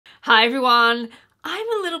Hi everyone!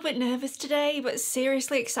 I'm a little bit nervous today, but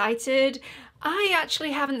seriously excited. I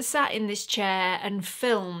actually haven't sat in this chair and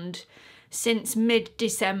filmed since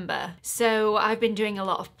mid-December. So I've been doing a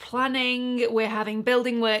lot of planning, we're having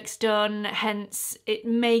building works done, hence it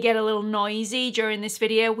may get a little noisy during this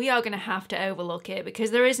video. We are going to have to overlook it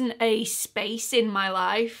because there isn't a space in my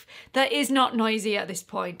life that is not noisy at this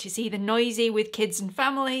point. It's either noisy with kids and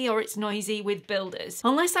family or it's noisy with builders.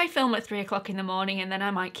 Unless I film at 3 o'clock in the morning and then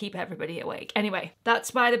I might keep everybody awake. Anyway,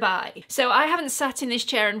 that's by the by. So I haven't sat in this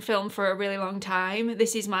chair and filmed for a really long time.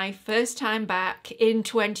 This is my first time back in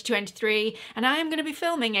 2023. And I am going to be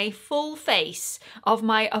filming a full face of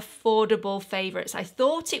my affordable favourites. I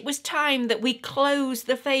thought it was time that we closed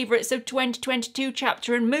the favourites of 2022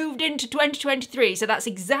 chapter and moved into 2023. So that's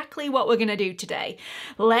exactly what we're going to do today.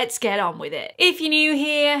 Let's get on with it. If you're new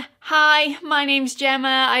here, hi, my name's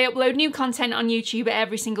Gemma. I upload new content on YouTube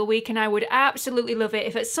every single week and I would absolutely love it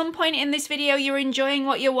if at some point in this video you're enjoying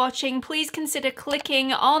what you're watching. Please consider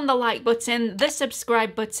clicking on the like button, the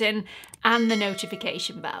subscribe button, and the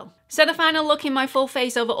notification bell. So the final look in my full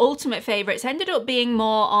face of ultimate favourites ended up being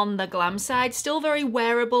more on the glam side. Still very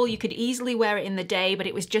wearable, you could easily wear it in the day, but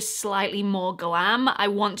it was just slightly more glam. I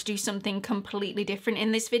want to do something completely different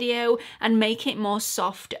in this video and make it more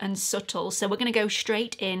soft and subtle. So we're going to go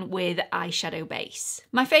straight in with eyeshadow base.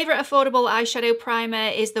 My favourite affordable eyeshadow primer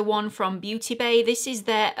is the one from Beauty Bay. This is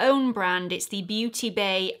their own brand. It's the Beauty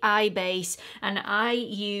Bay Eye Base and I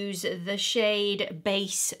use the shade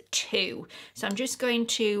Base 2. So I'm just going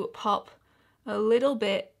to pop a little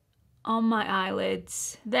bit on my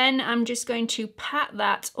eyelids. Then I'm just going to pat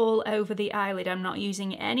that all over the eyelid. I'm not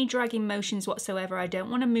using any dragging motions whatsoever. I don't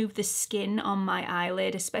want to move the skin on my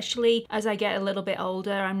eyelid, especially as I get a little bit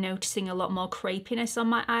older. I'm noticing a lot more crepiness on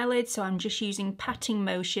my eyelid, so I'm just using patting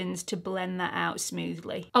motions to blend that out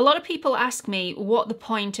smoothly. A lot of people ask me what the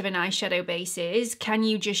point of an eyeshadow base is. Can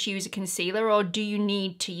you just use a concealer or do you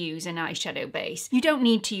need to use an eyeshadow base? You don't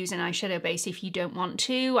need to use an eyeshadow base if you don't want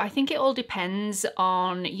to. I think it all depends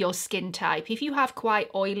on your skin type. If you have quite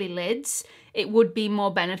oily lids, it would be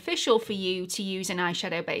more beneficial for you to use an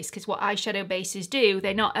eyeshadow base because what eyeshadow bases do,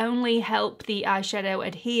 they not only help the eyeshadow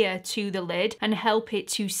adhere to the lid and help it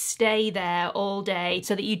to stay there all day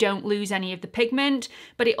so that you don't lose any of the pigment,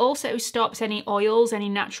 but it also stops any oils, any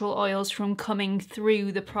natural oils from coming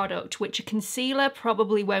through the product, which a concealer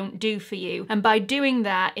probably won't do for you. And by doing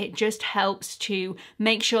that, it just helps to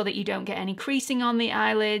make sure that you don't get any creasing on the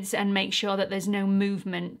eyelids and make sure that there's no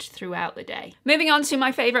movement throughout the day. Moving on to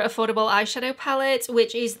my favorite affordable eyeshadow palette,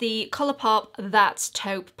 which is the Colourpop That's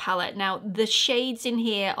Taupe palette. Now the shades in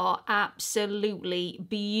here are absolutely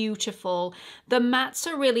beautiful. The mattes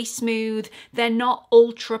are really smooth. They're not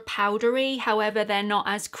ultra powdery, however they're not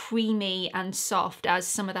as creamy and soft as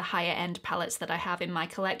some of the higher end palettes that I have in my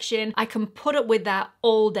collection. I can put up with that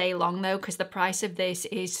all day long though because the price of this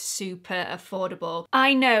is super affordable.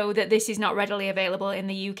 I know that this is not readily available in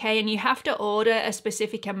the UK and you have to order a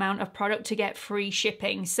specific amount of product to get free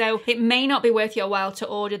shipping, so it may not be worth your while to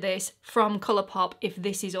order this from Colourpop if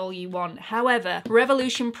this is all you want. However,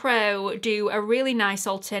 Revolution Pro do a really nice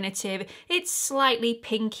alternative. It's slightly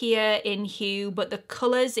pinkier in hue, but the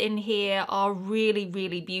colours in here are really,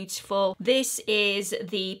 really beautiful. This is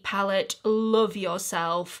the palette Love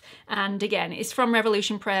Yourself, and again, it's from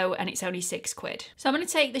Revolution Pro and it's only £6. So I'm going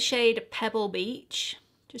to take the shade Pebble Beach,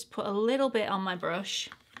 just put a little bit on my brush,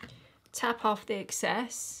 tap off the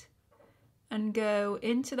excess, and go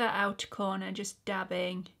into that outer corner, just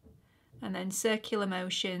dabbing, and then circular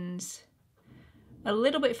motions a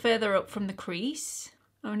little bit further up from the crease.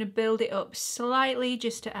 I'm going to build it up slightly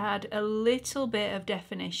just to add a little bit of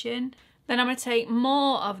definition. Then I'm going to take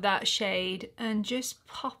more of that shade and just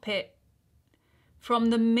pop it from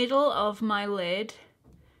the middle of my lid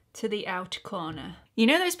to the outer corner. You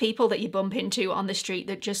know those people that you bump into on the street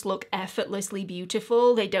that just look effortlessly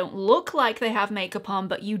beautiful? They don't look like they have makeup on,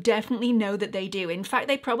 but you definitely know that they do. In fact,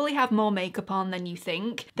 they probably have more makeup on than you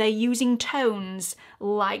think. They're using tones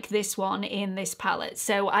like this one in this palette.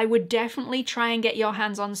 So I would definitely try and get your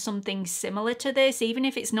hands on something similar to this, even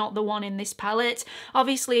if it's not the one in this palette.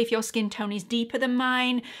 Obviously, if your skin tone is deeper than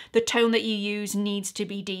mine, the tone that you use needs to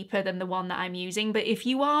be deeper than the one that I'm using. But if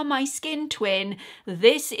you are my skin twin,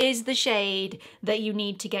 this is the shade that you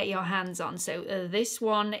need to get your hands on. So this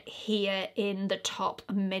one here in the top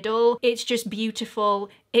middle, it's just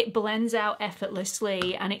beautiful. It blends out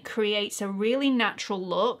effortlessly and it creates a really natural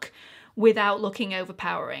look without looking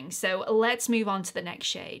overpowering. So let's move on to the next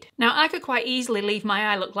shade. Now I could quite easily leave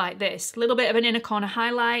my eye look like this. A little bit of an inner corner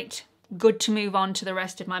highlight, good to move on to the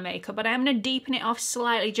rest of my makeup. But I'm going to deepen it off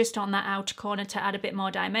slightly just on that outer corner to add a bit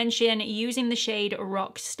more dimension, using the shade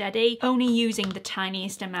Rock Steady. Only using the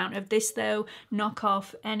tiniest amount of this though, knock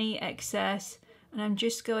off any excess. And I'm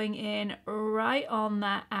just going in right on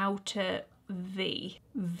that outer V.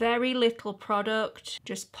 Very little product,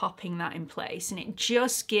 just popping that in place, and it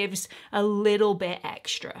just gives a little bit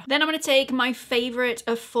extra. Then I'm going to take my favorite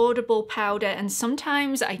affordable powder, and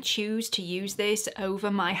sometimes I choose to use this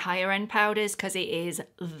over my higher end powders because it is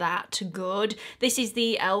that good. This is the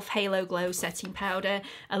e.l.f. Halo Glow Setting Powder.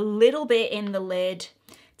 A little bit in the lid.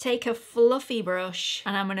 Take a fluffy brush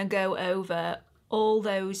and I'm going to go over all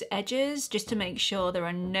those edges just to make sure there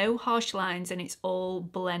are no harsh lines and it's all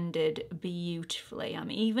blended beautifully.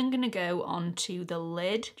 I'm even going to go onto the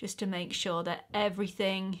lid just to make sure that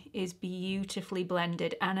everything is beautifully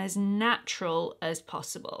blended and as natural as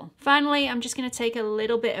possible. Finally, I'm just going to take a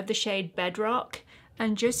little bit of the shade Bedrock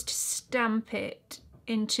and just stamp it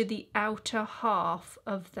into the outer half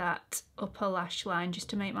of that upper lash line just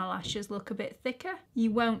to make my lashes look a bit thicker.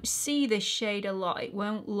 You won't see this shade a lot. It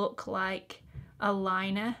won't look like a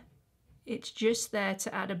liner. It's just there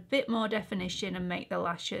to add a bit more definition and make the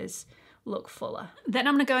lashes look fuller. Then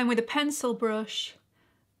I'm going to go in with a pencil brush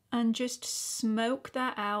and just smoke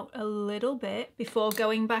that out a little bit before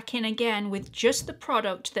going back in again with just the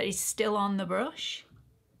product that is still on the brush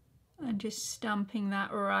and just stamping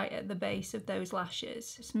that right at the base of those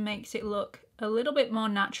lashes. Just makes it look a little bit more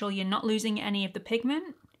natural. You're not losing any of the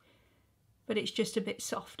pigment, but it's just a bit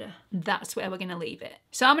softer. That's where we're gonna leave it.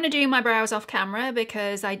 So I'm gonna do my brows off camera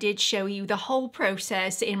because I did show you the whole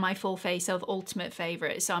process in my full face of ultimate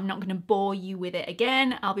favorite. So I'm not gonna bore you with it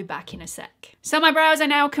again. I'll be back in a sec. So my brows are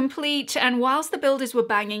now complete, and whilst the builders were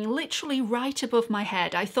banging literally right above my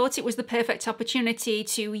head, I thought it was the perfect opportunity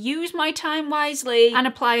to use my time wisely and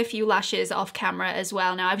apply a few lashes off camera as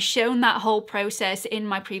well. Now I've shown that whole process in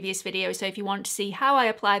my previous video, so if you want to see how I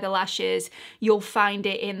apply the lashes, you'll find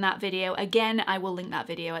it in that video. Again, I will link that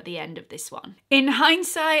video at the end of this one. In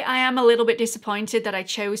hindsight, I am a little bit disappointed that I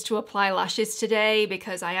chose to apply lashes today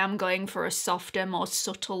because I am going for a softer, more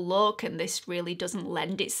subtle look, and this really doesn't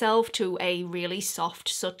lend itself to a really soft,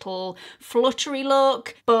 subtle, fluttery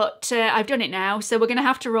look, but I've done it now, so we're gonna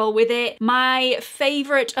have to roll with it. My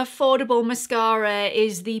favorite affordable mascara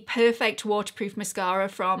is the Perfect Waterproof Mascara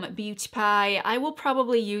from Beauty Pie. I will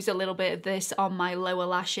probably use a little bit of this on my lower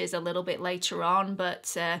lashes a little bit later on,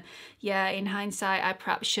 but yeah, in hindsight, I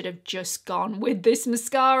perhaps should have just gone with this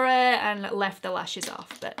mascara and left the lashes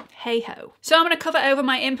off, but hey ho. So I'm gonna cover over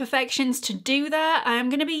my imperfections. To do that, I'm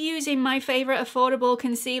gonna be using my favorite affordable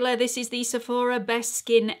concealer. This is the Sephora Best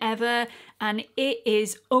Skin Ever, and it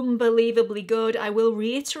is unbelievably good. I will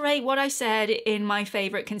reiterate what I said in my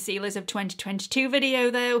favorite concealers of 2022 video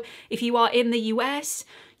though. If you are in the US,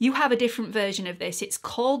 you have a different version of this. It's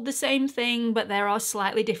called the same thing, but there are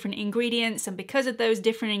slightly different ingredients, and because of those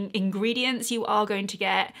different ingredients, you are going to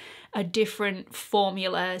get a different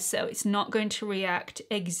formula, so it's not going to react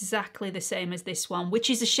exactly the same as this one, which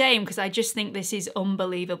is a shame because I just think this is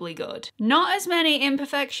unbelievably good. Not as many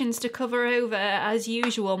imperfections to cover over as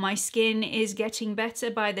usual. My skin is getting better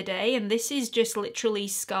by the day, and this is just literally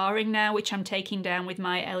scarring now, which I'm taking down with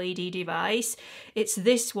my LED device. It's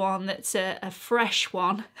this one that's a fresh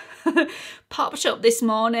one. Popped up this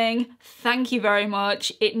morning. Thank you very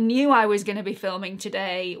much. It knew I was going to be filming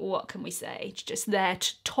today. What can we say? It's just there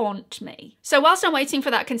to taunt me. So whilst I'm waiting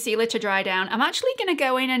for that concealer to dry down, I'm actually going to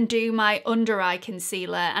go in and do my under eye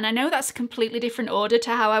concealer. And I know that's a completely different order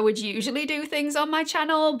to how I would usually do things on my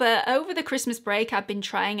channel, but over the Christmas break, I've been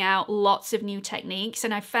trying out lots of new techniques,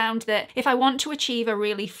 and I found that if I want to achieve a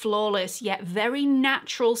really flawless yet very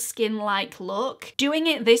natural skin-like look, doing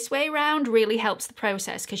it this way round really helps the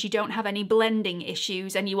process because you don't have any blending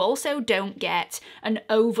issues, and you also don't get an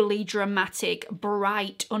overly dramatic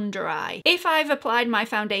bright under eye. If I've applied my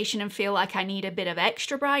foundation and feel like I need a bit of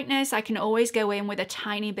extra brightness, I can always go in with a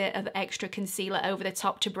tiny bit of extra concealer over the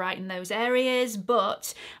top to brighten those areas,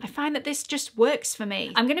 but I find that this just works for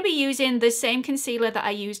me. I'm going to be using the same concealer that I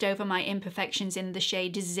used over my imperfections in the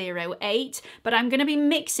shade 08, but I'm going to be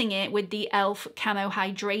mixing it with the e.l.f. Camo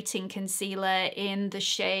Hydrating Concealer in the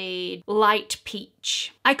shade Light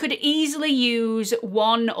Peach. I could easily use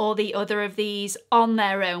one or the other of these on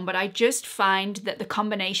their own, but I just find that the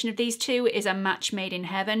combination of these two is a match made in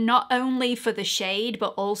heaven, not only for the shade,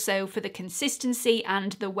 but also for the consistency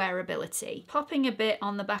and the wearability. Popping a bit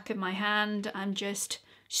on the back of my hand, I'm just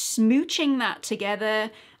smooching that together,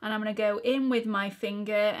 and I'm going to go in with my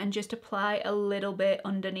finger and just apply a little bit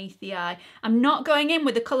underneath the eye. I'm not going in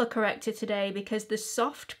with the colour corrector today because the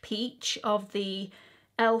soft peach of the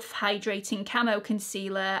e.l.f. Hydrating Camo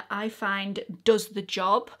Concealer I find does the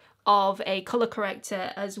job of a colour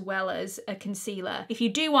corrector as well as a concealer. If you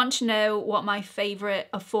do want to know what my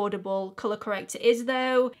favourite affordable colour corrector is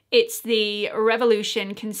though, it's the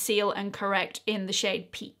Revolution Conceal and Correct in the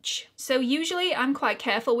shade Peach. So usually I'm quite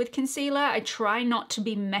careful with concealer. I try not to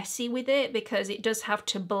be messy with it because it does have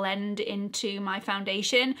to blend into my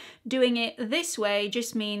foundation. Doing it this way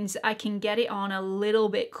just means I can get it on a little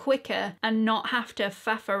bit quicker and not have to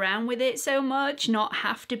faff around with it so much, not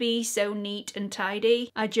have to be so neat and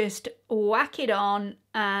tidy. I just whack it on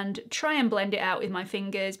and try and blend it out with my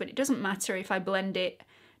fingers, but it doesn't matter if I blend it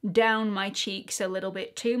down my cheeks a little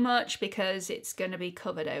bit too much because it's going to be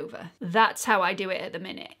covered over. That's how I do it at the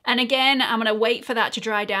minute. And again, I'm going to wait for that to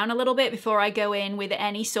dry down a little bit before I go in with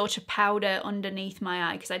any sort of powder underneath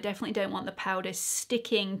my eye, because I definitely don't want the powder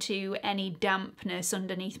sticking to any dampness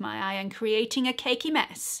underneath my eye and creating a cakey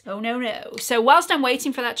mess. Oh no, no. So whilst I'm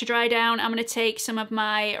waiting for that to dry down, I'm going to take some of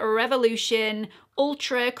my Revolution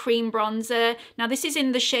Ultra Cream Bronzer. Now this is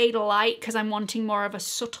in the shade Light because I'm wanting more of a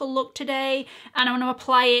subtle look today, and I'm going to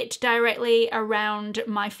apply it directly around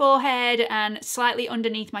my forehead and slightly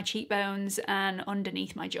underneath my cheekbones and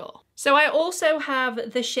underneath my jaw. So I also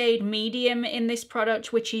have the shade Medium in this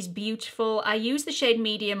product, which is beautiful. I used the shade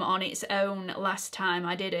Medium on its own last time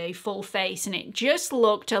I did a full face and it just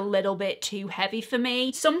looked a little bit too heavy for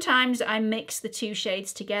me. Sometimes I mix the two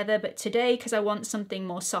shades together, but today, because I want something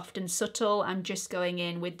more soft and subtle, I'm just going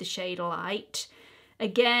in with the shade Light.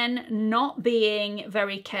 Again, not being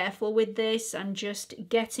very careful with this, I'm just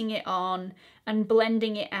getting it on and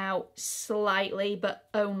blending it out slightly, but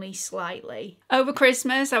only slightly. Over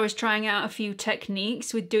Christmas, I was trying out a few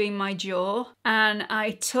techniques with doing my jaw, and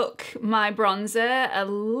I took my bronzer a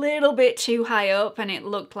little bit too high up and it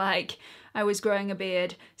looked like I was growing a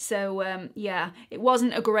beard. So yeah, it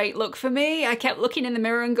wasn't a great look for me. I kept looking in the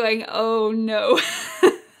mirror and going, oh no.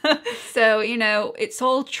 So, you know, it's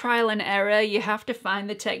all trial and error. You have to find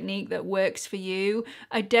the technique that works for you.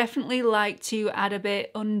 I definitely like to add a bit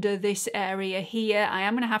under this area here. I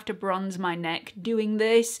am going to have to bronze my neck doing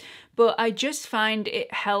this, but I just find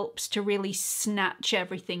it helps to really snatch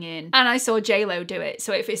everything in. And I saw J-Lo do it,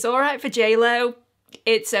 so if it's all right for J-Lo,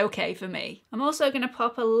 it's okay for me. I'm also going to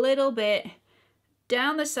pop a little bit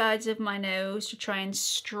down the sides of my nose to try and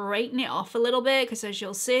straighten it off a little bit, because as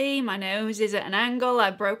you'll see, my nose is at an angle.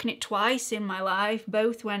 I've broken it twice in my life,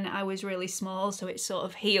 both when I was really small, so it's sort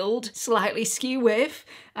of healed, slightly skew with.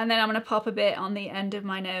 And then I'm going to pop a bit on the end of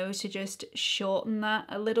my nose to just shorten that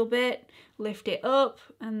a little bit, lift it up,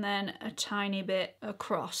 and then a tiny bit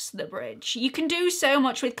across the bridge. You can do so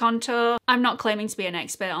much with contour. I'm not claiming to be an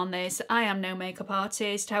expert on this. I am no makeup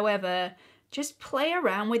artist. However, just play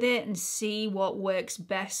around with it and see what works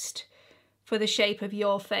best for the shape of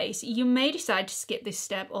your face. You may decide to skip this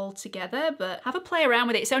step altogether, but have a play around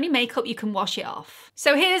with it. It's only makeup, you can wash it off.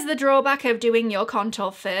 So here's the drawback of doing your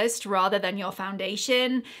contour first rather than your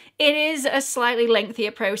foundation. It is a slightly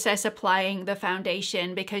lengthier process applying the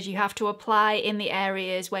foundation because you have to apply in the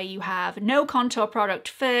areas where you have no contour product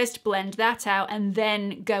first, blend that out, and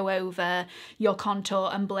then go over your contour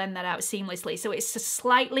and blend that out seamlessly. So it's a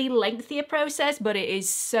slightly lengthier process, but it is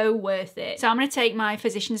so worth it. So I'm going to take my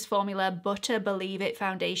Physicians Formula Butter Believe It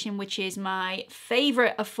foundation, which is my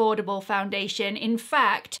favorite affordable foundation. In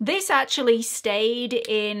fact, this actually stayed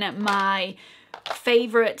in my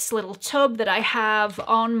favorites little tub that I have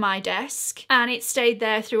on my desk, and it stayed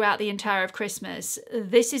there throughout the entire of Christmas.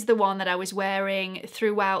 This is the one that I was wearing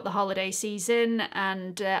throughout the holiday season,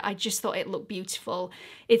 and I just thought it looked beautiful.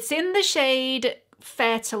 It's in the shade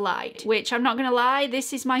Fair to Light, which I'm not gonna lie,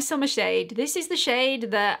 this is my summer shade. This is the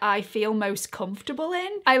shade that I feel most comfortable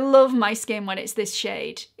in. I love my skin when it's this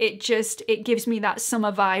shade. It gives me that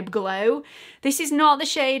summer vibe glow. This is not the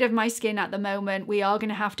shade of my skin at the moment. We are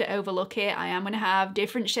gonna have to overlook it. I am gonna have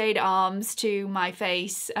different shade arms to my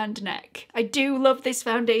face and neck. I do love this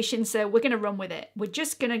foundation, so we're gonna run with it. We're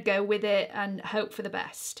just gonna go with it and hope for the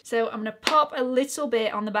best. So I'm gonna pop a little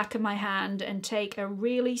bit on the back of my hand and take a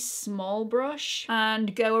really small brush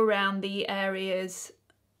and go around the areas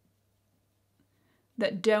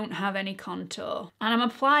that don't have any contour. And I'm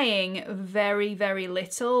applying very, very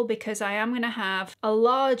little because I am going to have a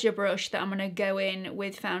larger brush that I'm going to go in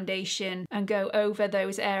with foundation and go over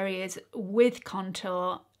those areas with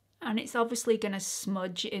contour and it's obviously going to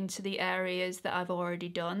smudge into the areas that I've already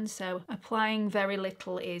done, so applying very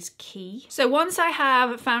little is key. So once I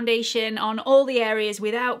have foundation on all the areas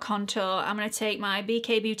without contour, I'm going to take my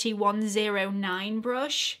BK Beauty 109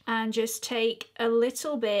 brush and just take a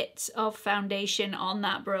little bit of foundation on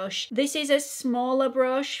that brush. This is a smaller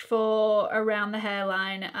brush for around the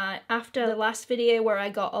hairline. After the last video where I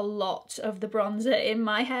got a lot of the bronzer in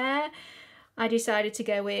my hair, I decided to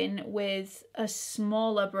go in with a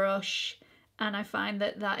smaller brush, and I find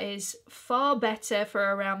that that is far better for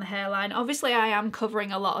around the hairline. Obviously I am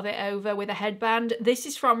covering a lot of it over with a headband. This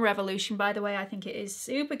is from Revolution, by the way. I think it is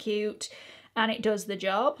super cute and it does the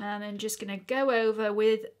job. And I'm just gonna go over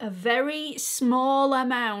with a very small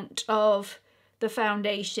amount of the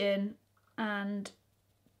foundation and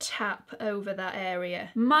tap over that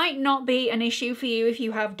area. Might not be an issue for you if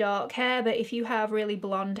you have dark hair, but if you have really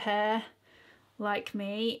blonde hair, like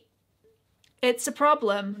me, it's a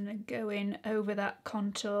problem. I'm gonna go in over that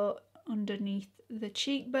contour underneath the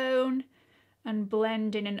cheekbone and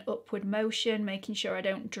blend in an upward motion, making sure I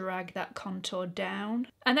don't drag that contour down.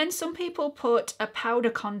 And then some people put a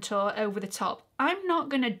powder contour over the top. I'm not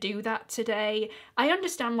gonna do that today. I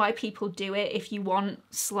understand why people do it if you want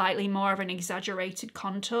slightly more of an exaggerated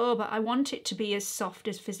contour, but I want it to be as soft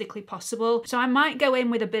as physically possible. So I might go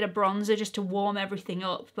in with a bit of bronzer just to warm everything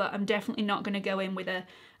up, but I'm definitely not gonna go in with a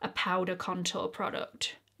powder contour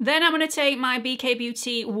product. Then I'm going to take my BK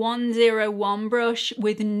Beauty 101 brush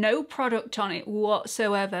with no product on it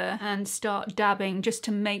whatsoever and start dabbing just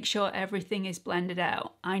to make sure everything is blended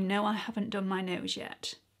out. I know I haven't done my nose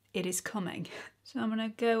yet. It is coming. So I'm going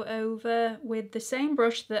to go over with the same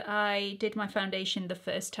brush that I did my foundation the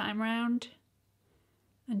first time round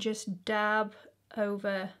and just dab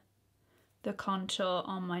over the contour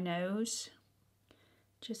on my nose.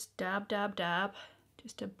 Just dab, dab, dab,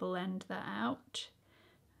 just to blend that out.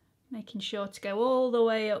 Making sure to go all the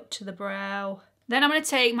way up to the brow. Then I'm going to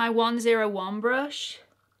take my 101 brush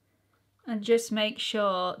and just make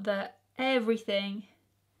sure that everything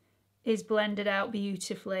is blended out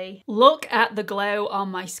beautifully. Look at the glow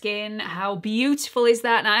on my skin. How beautiful is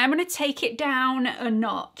that? Now I'm going to take it down a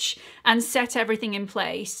notch and set everything in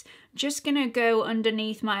place. Just gonna go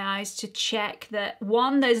underneath my eyes to check that,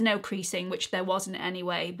 one, there's no creasing, which there wasn't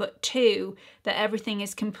anyway, but two, that everything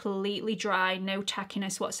is completely dry, no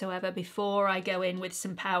tackiness whatsoever before I go in with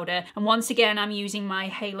some powder. And once again, I'm using my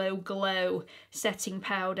Halo Glow setting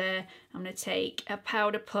powder. I'm gonna take a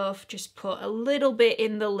powder puff, just put a little bit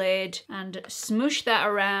in the lid and smoosh that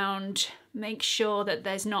around. Make sure that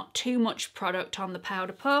there's not too much product on the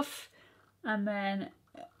powder puff, and then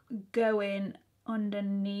go in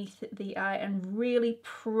underneath the eye and really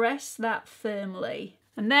press that firmly.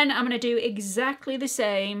 And then I'm going to do exactly the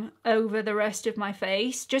same over the rest of my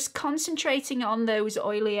face, just concentrating on those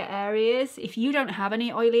oilier areas. If you don't have any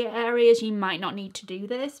oilier areas, you might not need to do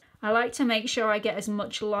this. I like to make sure I get as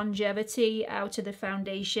much longevity out of the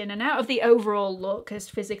foundation and out of the overall look as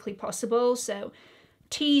physically possible. So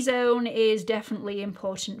T-zone is definitely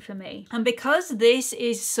important for me. And because this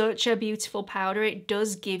is such a beautiful powder, it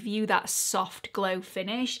does give you that soft glow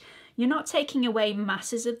finish. You're not taking away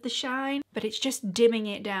masses of the shine, but it's just dimming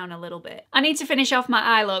it down a little bit. I need to finish off my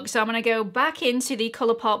eye look, so I'm gonna go back into the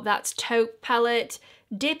Colourpop That's Taupe palette,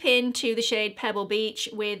 dip into the shade Pebble Beach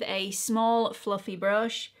with a small fluffy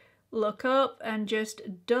brush, look up and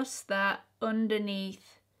just dust that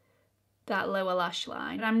underneath that lower lash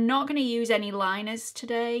line. I'm not going to use any liners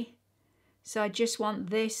today, so I just want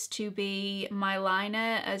this to be my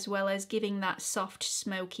liner as well as giving that soft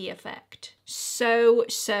smoky effect.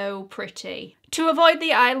 So pretty. To avoid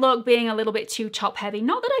the eye look being a little bit too top heavy,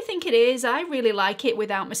 not that I think it is, I really like it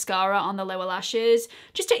without mascara on the lower lashes.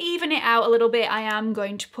 Just to even it out a little bit, I am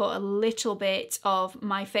going to put a little bit of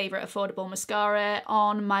my favourite affordable mascara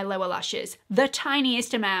on my lower lashes. The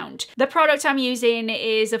tiniest amount. The product I'm using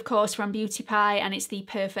is of course from Beauty Pie and it's the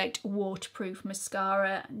Perfect Waterproof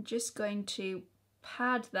Mascara. I'm just going to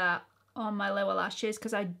pad that on my lower lashes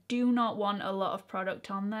because I do not want a lot of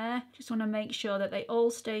product on there. Just want to make sure that they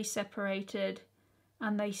all stay separated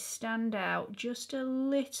and they stand out just a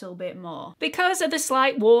little bit more. Because of the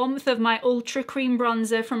slight warmth of my Ultra Cream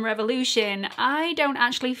Bronzer from Revolution, I don't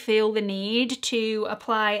actually feel the need to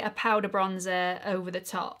apply a powder bronzer over the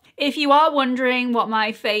top. If you are wondering what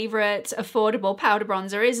my favourite affordable powder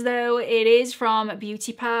bronzer is though, it is from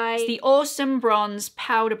Beauty Pie. It's the Awesome Bronze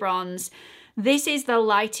Powder Bronze. This is the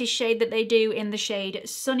lightest shade that they do in the shade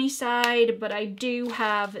Sunny Side, but I do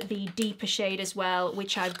have the deeper shade as well,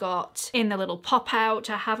 which I've got in the little pop out.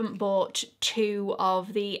 I haven't bought two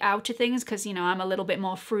of the outer things because, you know, I'm a little bit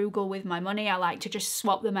more frugal with my money. I like to just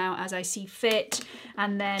swap them out as I see fit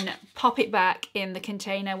and then pop it back in the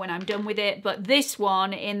container when I'm done with it. But this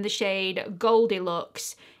one in the shade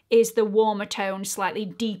Goldilocks is the warmer tone, slightly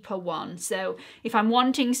deeper one. So if I'm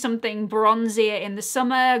wanting something bronzier in the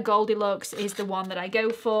summer, Goldilocks is the one that I go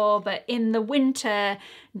for. But in the winter,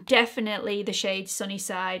 definitely the shade Sunny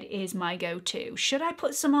Side is my go-to. Should I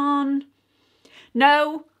put some on?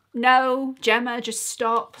 No, no, Gemma, just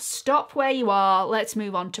stop. Stop where you are. Let's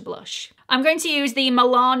move on to blush. I'm going to use the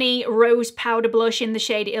Milani Rose Powder Blush in the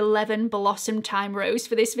shade 11 Blossom Time Rose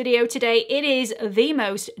for this video today. It is the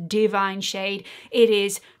most divine shade. It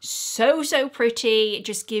is so, so pretty. It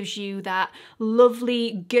just gives you that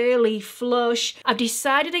lovely girly flush. I've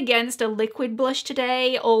decided against a liquid blush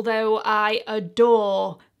today, although I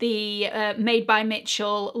adore the Made by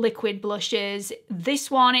Mitchell liquid blushes. This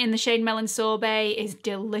one in the shade Melon Sorbet is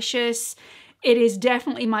delicious. It is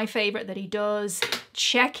definitely my favorite that he does.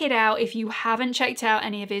 Check it out if you haven't checked out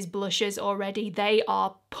any of his blushes already. They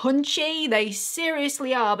are punchy, they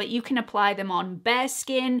seriously are, but you can apply them on bare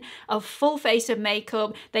skin, a full face of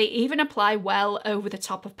makeup. They even apply well over the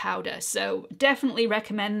top of powder, so definitely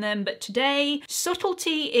recommend them. But today,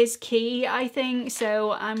 subtlety is key, I think,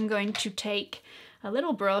 so I'm going to take a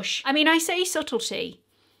little brush. I mean, I say subtlety.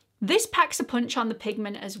 This packs a punch on the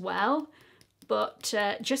pigment as well, but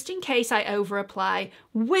just in case I over apply,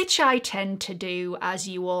 which I tend to do, as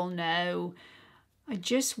you all know, I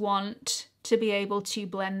just want to be able to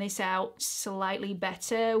blend this out slightly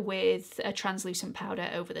better with a translucent powder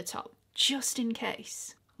over the top, just in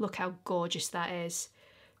case. Look how gorgeous that is.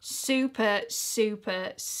 Super,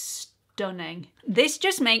 super stunning. This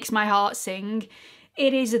just makes my heart sing.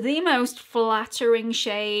 It is the most flattering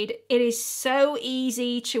shade. It is so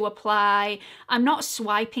easy to apply. I'm not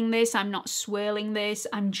swiping this, I'm not swirling this,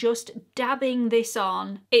 I'm just dabbing this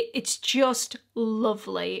on. It's just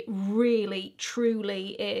lovely, really,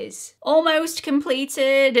 truly is. Almost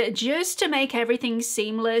completed, just to make everything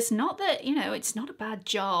seamless. Not that, you know, it's not a bad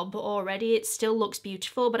job already, it still looks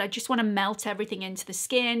beautiful, but I just want to melt everything into the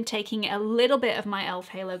skin, taking a little bit of my e.l.f.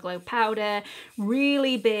 Halo Glow powder,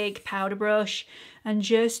 really big powder brush, and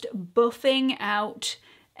just buffing out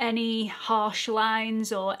any harsh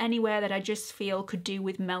lines or anywhere that I just feel could do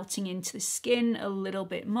with melting into the skin a little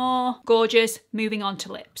bit more. Gorgeous. Moving on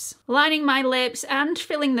to lips. Lining my lips and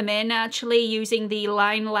filling them in, actually, using the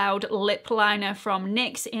Line Loud lip liner from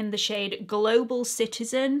NYX in the shade Global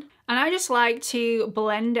Citizen. And I just like to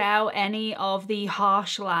blend out any of the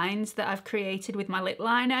harsh lines that I've created with my lip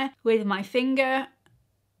liner with my finger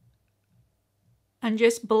and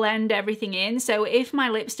just blend everything in. So if my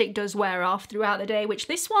lipstick does wear off throughout the day, which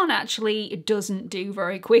this one actually doesn't do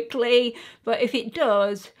very quickly, but if it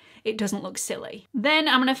does, it doesn't look silly. Then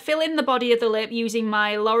I'm gonna fill in the body of the lip using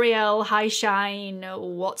my L'Oreal High Shine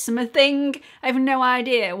Whatsome thing. I have no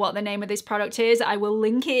idea what the name of this product is. I will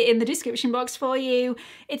link it in the description box for you.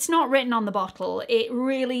 It's not written on the bottle. It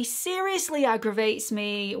really seriously aggravates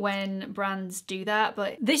me when brands do that,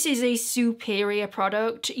 but this is a superior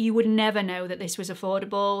product. You would never know that this was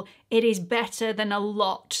affordable. It is better than a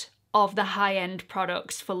lot of the high-end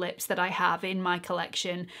products for lips that I have in my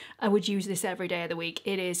collection. I would use this every day of the week.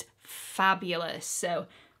 It is fabulous. So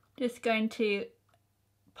just going to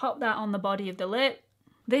pop that on the body of the lip.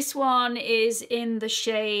 This one is in the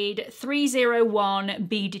shade 301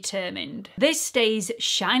 Be Determined. This stays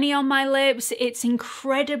shiny on my lips. It's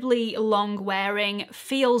incredibly long wearing,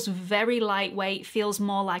 feels very lightweight, feels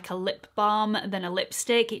more like a lip balm than a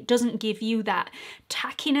lipstick. It doesn't give you that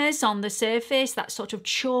tackiness on the surface, that sort of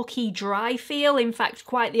chalky, dry feel. In fact,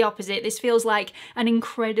 quite the opposite. This feels like an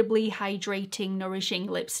incredibly hydrating, nourishing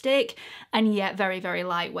lipstick, and yet very, very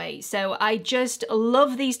lightweight. So I just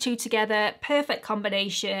love these two together. Perfect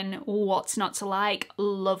combination. What's not to like?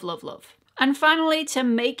 Love, love, love. And finally, to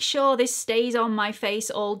make sure this stays on my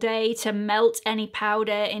face all day, to melt any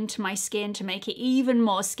powder into my skin to make it even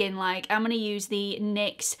more skin-like, I'm going to use the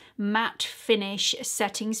NYX Matte Finish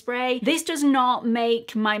Setting Spray. This does not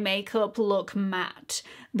make my makeup look matte.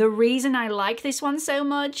 The reason I like this one so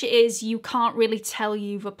much is you can't really tell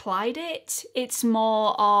you've applied it. It's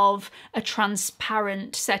more of a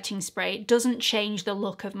transparent setting spray. It doesn't change the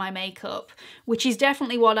look of my makeup, which is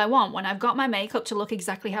definitely what I want. When I've got my makeup to look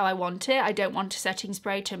exactly how I want it, I don't want a setting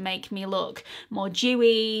spray to make me look more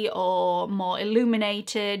dewy or more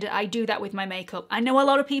illuminated. I do that with my makeup. I know a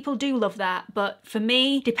lot of people do love that, but for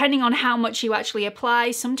me, depending on how much you actually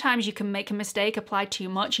apply, sometimes you can make a mistake, apply too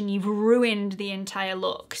much, and you've ruined the entire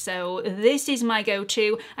look. So this is my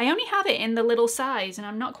go-to. I only have it in the little size, and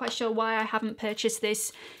I'm not quite sure why I haven't purchased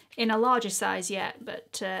this in a larger size yet,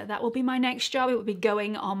 but that will be my next job. It will be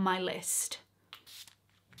going on my list.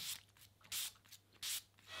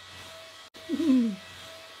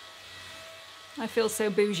 I feel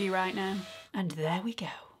so bougie right now. And there we go.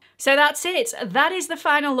 So that's it. That is the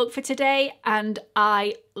final look for today, and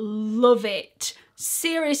I love it.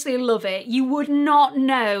 Seriously love it. You would not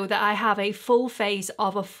know that I have a full face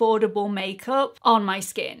of affordable makeup on my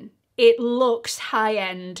skin. It looks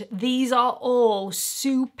high-end. These are all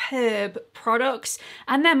superb products,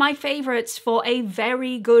 and they're my favorites for a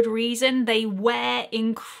very good reason. They wear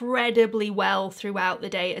incredibly well throughout the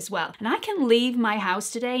day as well. And I can leave my house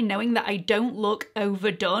today knowing that I don't look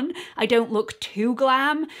overdone. I don't look too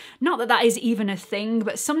glam. Not that that is even a thing,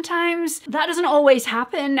 but sometimes that doesn't always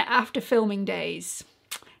happen after filming days.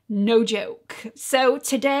 No joke. So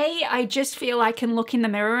today I just feel I can look in the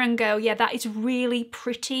mirror and go, yeah, that is really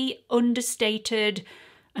pretty, understated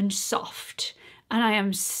and soft. And I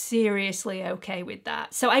am seriously okay with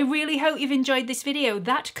that. So I really hope you've enjoyed this video.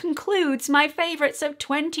 That concludes my favorites of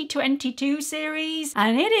 2022 series.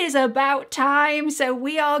 And it is about time. So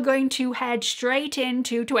we are going to head straight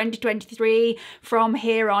into 2023 from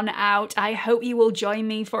here on out. I hope you will join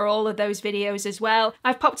me for all of those videos as well.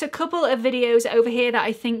 I've popped a couple of videos over here that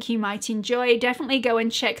I think you might enjoy. Definitely go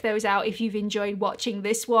and check those out if you've enjoyed watching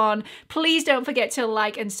this one. Please don't forget to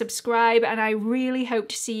like and subscribe. And I really hope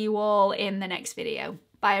to see you all in the next video.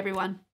 Bye everyone.